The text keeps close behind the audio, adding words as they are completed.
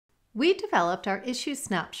We developed our Issue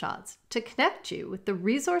Snapshots to connect you with the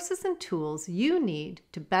resources and tools you need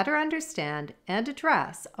to better understand and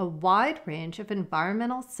address a wide range of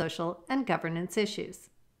environmental, social, and governance issues.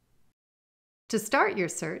 To start your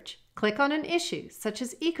search, click on an issue such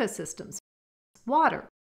as ecosystems, water,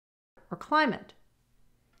 or climate.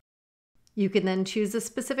 You can then choose a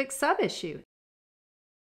specific sub-issue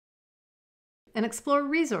and explore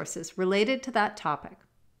resources related to that topic.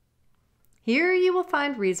 Here you will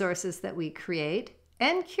find resources that we create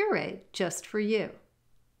and curate just for you.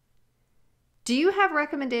 Do you have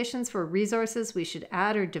recommendations for resources we should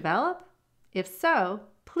add or develop? If so,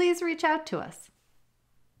 please reach out to us.